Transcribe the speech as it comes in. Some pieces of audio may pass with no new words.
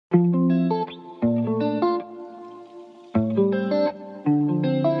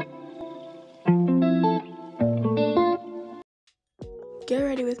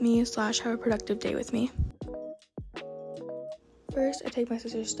/ have a productive day with me. First, I take my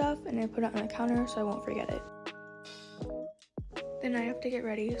sister's stuff and I put it on the counter so I won't forget it. Then I have to get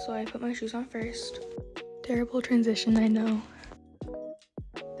ready, so I put my shoes on first. Terrible transition, I know.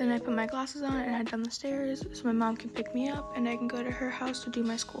 Then I put my glasses on and head down the stairs so my mom can pick me up and I can go to her house to do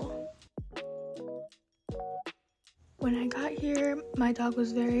my school. When I got here, my dog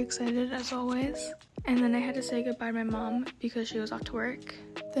was very excited as always, and then I had to say goodbye to my mom because she was off to work.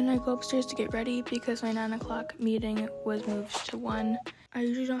 Then I go upstairs to get ready because my 9 o'clock meeting was moved to 1. I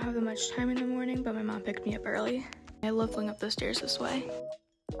usually don't have that much time in the morning, but my mom picked me up early. I love going up the stairs this way.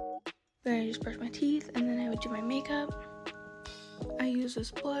 Then I just brush my teeth and then I would do my makeup. I use this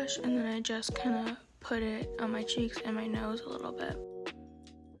blush and then I just kind of put it on my cheeks and my nose a little bit.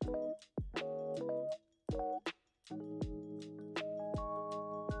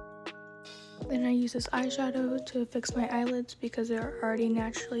 Then I use this eyeshadow to fix my eyelids because they're already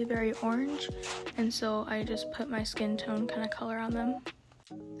naturally very orange, and so I just put my skin tone kind of color on them.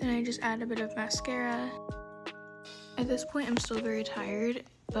 Then I just add a bit of mascara. At this point I'm still very tired,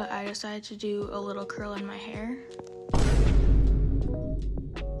 but I decided to do a little curl in my hair.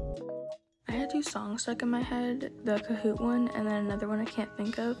 I had 2 songs stuck in my head, the Kahoot one and then another one I can't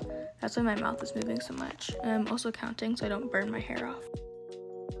think of. That's why my mouth is moving so much. And I'm also counting so I don't burn my hair off.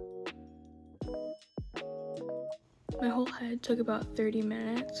 My whole head took about 30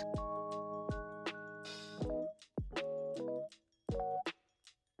 minutes.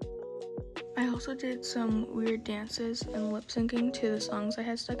 I also did some weird dances and lip syncing to the songs I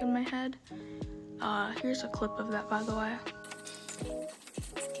had stuck in my head. Here's a clip of that, by the way.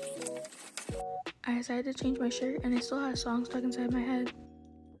 I decided to change my shirt and I still had a song stuck inside my head.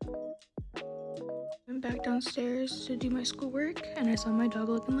 I went back downstairs to do my schoolwork and I saw my dog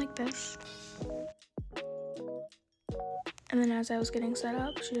looking like this. And then as I was getting set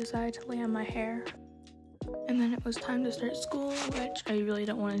up, she decided to lay on my hair. And then it was time to start school, which I really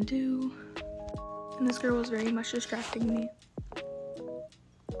don't want to do. And this girl was very much distracting me.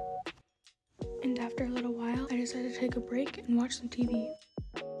 And after a little while, I decided to take a break and watch some TV.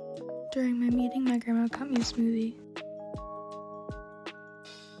 During my meeting, my grandma cut me a smoothie.